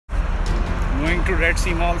going to Red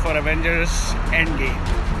Sea Mall for Avengers Endgame.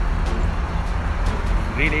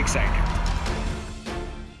 Really excited.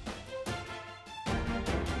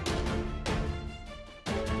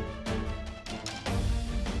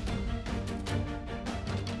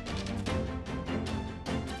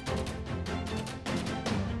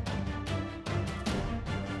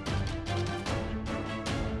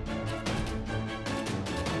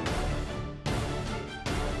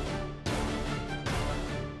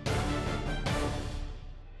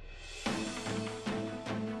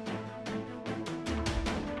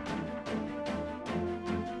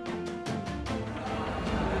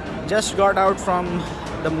 Just got out from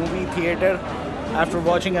the movie theater after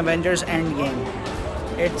watching Avengers Endgame.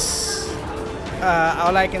 It's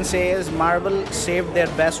all I can say is Marvel saved their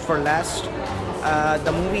best for last.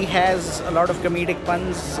 The movie has a lot of comedic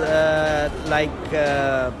puns like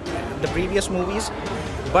the previous movies,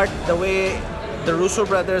 but the way the Russo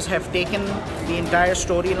brothers have taken the entire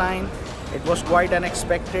storyline, it was quite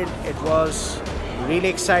unexpected. It was really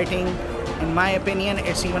exciting. In my opinion,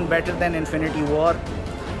 it's even better than Infinity War.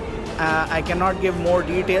 I cannot give more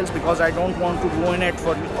details because I don't want to ruin it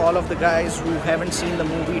for all of the guys who haven't seen the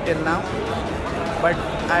movie till now. But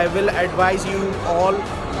I will advise you all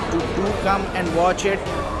to do come and watch it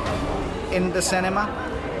in the cinema.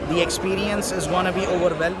 The experience is going to be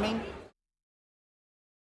overwhelming.